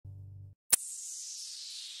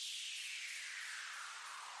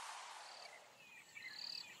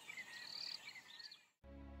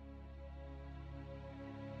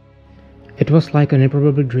It was like an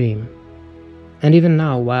improbable dream, and even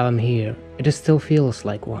now while I'm here, it still feels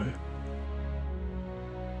like one.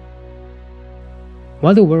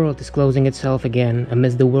 While the world is closing itself again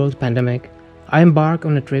amidst the world pandemic, I embark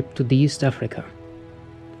on a trip to East Africa.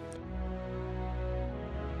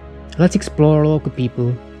 Let's explore local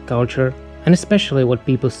people, culture, and especially what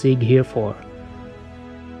people seek here for: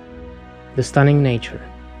 the stunning nature.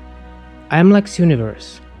 I am Lex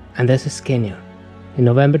Universe, and this is Kenya, in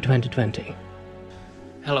November 2020.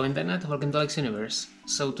 Hello Internet, welcome to Lex Universe.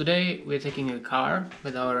 So today we're taking a car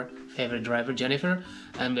with our favorite driver Jennifer,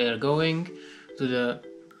 and we're going to the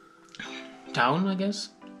town, I guess,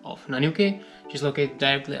 of Nanyuki. She's located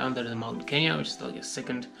directly under the Mount Kenya, which is the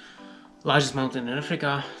second largest mountain in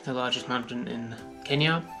Africa, the largest mountain in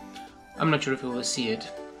Kenya. I'm not sure if we will see it.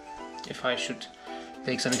 If I should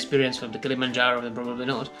take some experience from the Kilimanjaro, then probably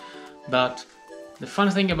not. But the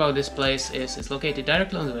fun thing about this place is it's located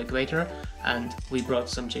directly on the equator, and we brought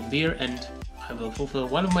some Czech beer, and I will fulfill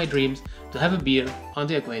one of my dreams to have a beer on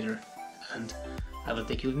the equator, and I will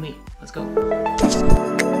take you with me. Let's go!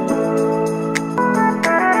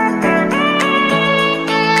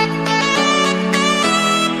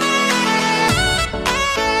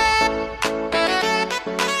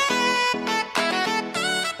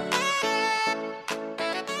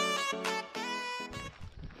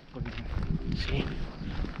 See,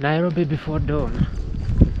 Nairobi before dawn.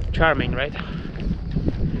 Charming, right?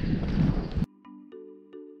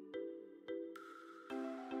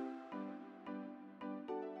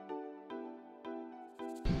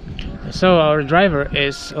 So our driver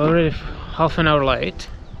is already half an hour late,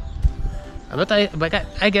 but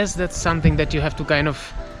I guess that's something that you have to kind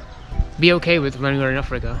of be okay with when you're in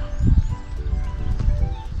Africa,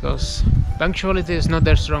 because punctuality is not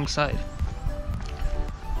their strong side.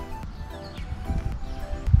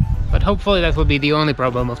 But hopefully that will be the only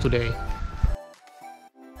problem of today.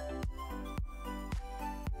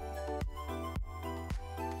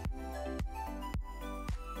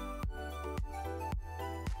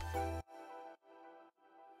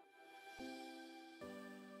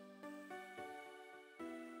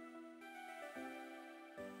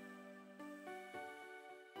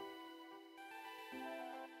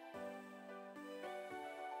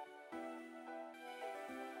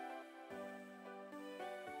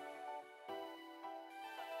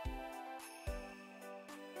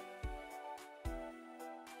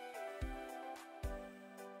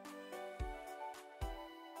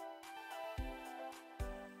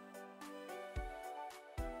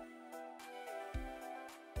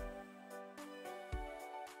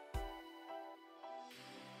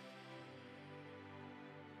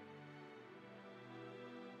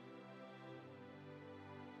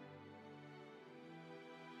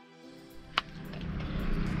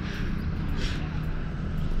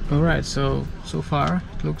 Alright, so far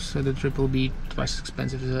it looks that the trip will be twice as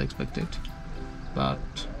expensive as I expected, but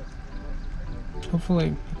hopefully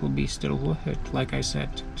it will be still worth it. Like I said,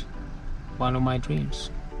 one of my dreams.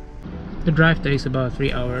 The drive takes about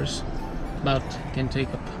 3 hours, but can take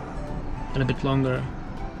up a little bit longer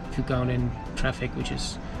if you count in traffic, which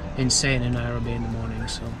is insane in Nairobi in the morning,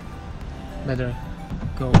 so better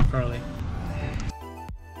go early.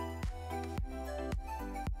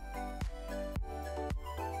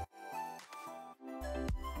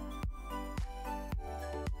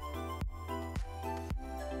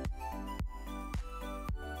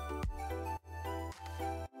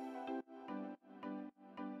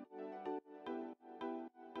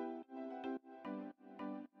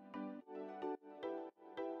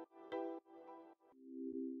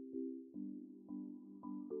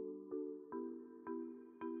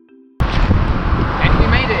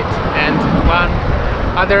 One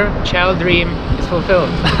other child dream is fulfilled.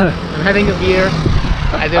 I'm having a beer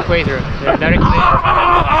at the equator. They're directly.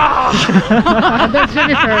 And that's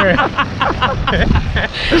Jennifer.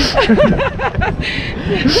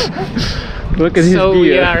 Look at his so beer.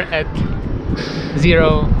 We are at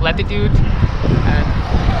 0 latitude, and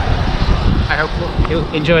I hope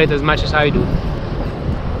you'll enjoy it as much as I do.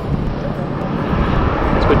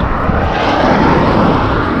 It's good.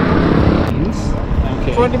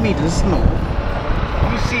 Okay. 20 meters snow.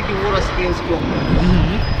 You see the water screens go.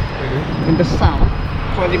 In the south,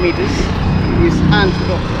 20 meters is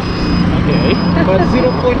anti-clock. Okay. But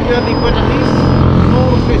 0 point where the equator is, no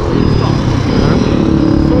fish will stop.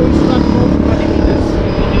 So it's not more 20 meters,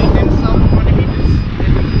 then south 20 meters,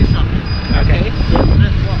 then we finish up. Okay.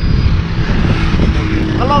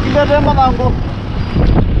 Hello, kita ada mana?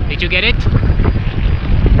 Did you get it?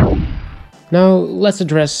 Now let's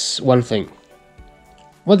address one thing.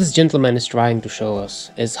 What this gentleman is trying to show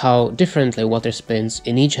us is how differently water spins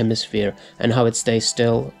in each hemisphere and how it stays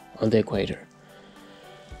still on the equator.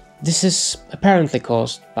 This is apparently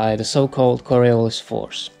caused by the so-called Coriolis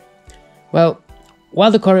force. Well,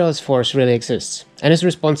 while the Coriolis force really exists and is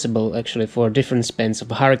responsible actually for different spins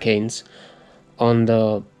of hurricanes on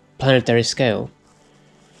the planetary scale,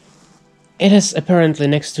 it has apparently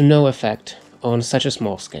next to no effect on such a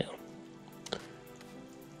small scale.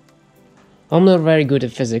 I'm not very good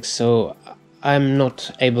at physics, so I'm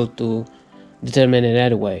not able to determine it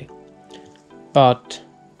either way. But,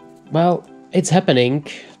 well, it's happening,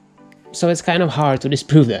 so it's kind of hard to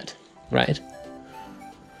disprove that, right?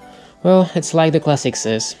 Well, it's like the classic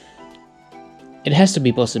says. It has to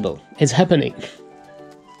be possible. It's happening.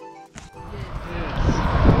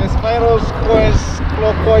 The spiral goes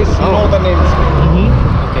clockwise northern hemisphere.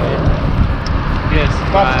 Okay. Yes.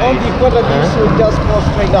 But on the equator, this will just go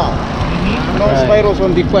straight down. No Right. spirals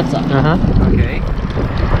on the equator. Okay.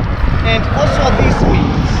 And also this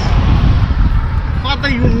means, further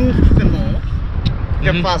you move to the north,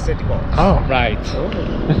 the faster it goes. Oh, right.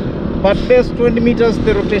 But there's 20 meters,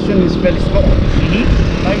 the rotation is very slow.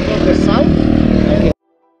 Now you go to the south.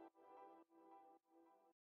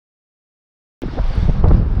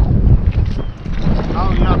 Now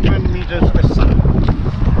you have 20 meters to the south.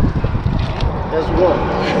 There's one.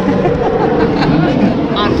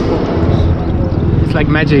 It's like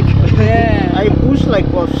magic. I push like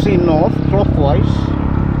was seen north, clockwise.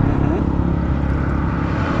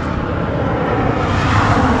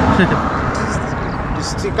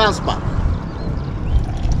 This comes back.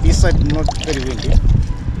 This side not very windy.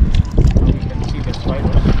 You can see the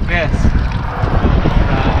spiders. Yes.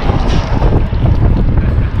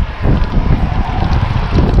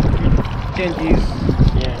 Changes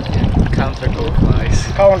Counterclockwise.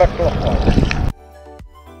 counterclockwise.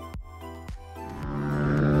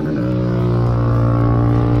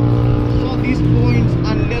 So these points,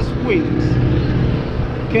 unless winds,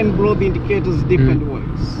 can blow the indicators different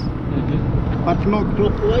ways. But not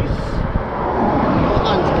clockwise, no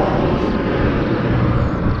anti-clockwise.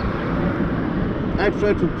 I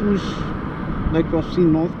try to push like I've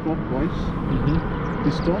seen north clockwise.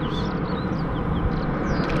 It stops.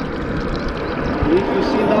 If you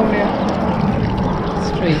see down here,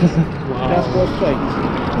 Straight. just go straight.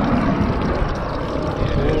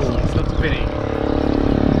 It's not spinning.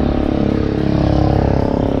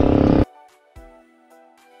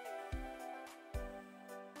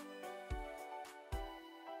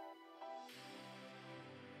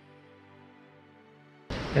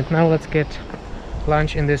 And now let's get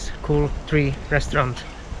lunch in this cool tree restaurant.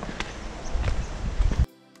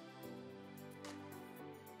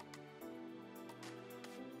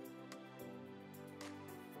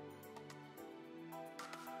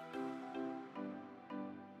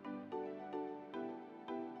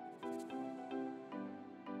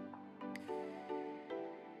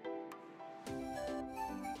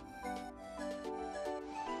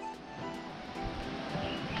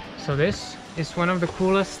 So this is one of the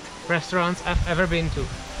coolest restaurants I've ever been to.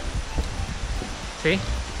 See?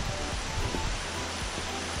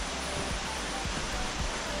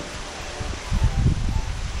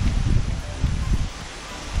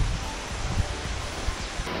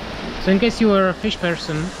 So in case you are a fish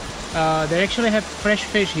person, they actually have fresh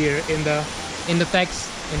fish here in the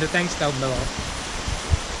tanks down below.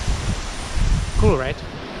 Cool, right?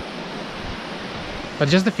 But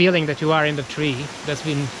just the feeling that you are in the tree that's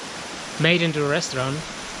been made into a restaurant,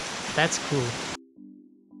 that's cool.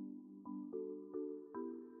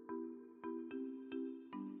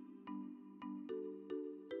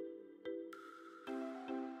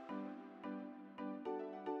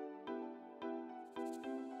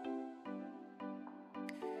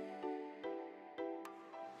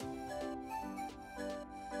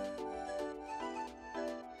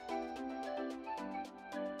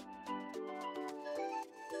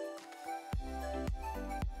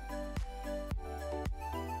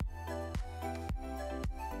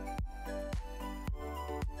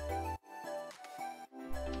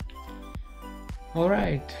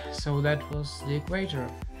 Alright, so that was the Equator.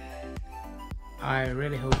 I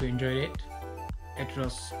really hope you enjoyed it. It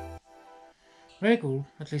was very cool,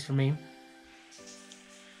 at least for me.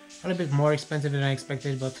 A little bit more expensive than I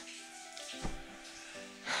expected, but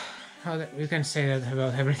you can say that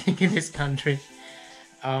about everything in this country.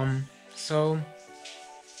 So,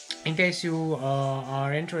 in case you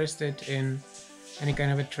are interested in any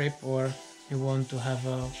kind of a trip, or you want to have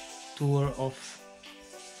a tour of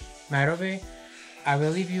Nairobi, I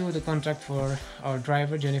will leave you the contact for our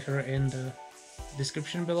driver Jennifer in the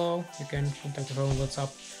description below. You can contact her on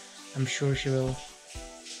WhatsApp. I'm sure she will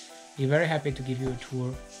be very happy to give you a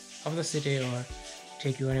tour of the city or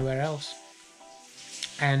take you anywhere else.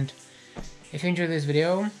 And if you enjoyed this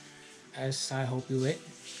video, as I hope you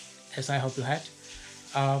had,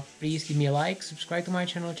 please give me a like, subscribe to my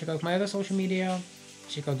channel, check out my other social media,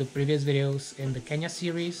 check out the previous videos in the Kenya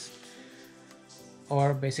series,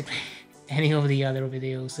 or basically any of the other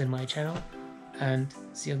videos in my channel, and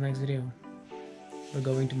see you in the next video. We're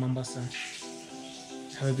going to Mombasa.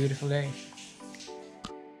 Have a beautiful day.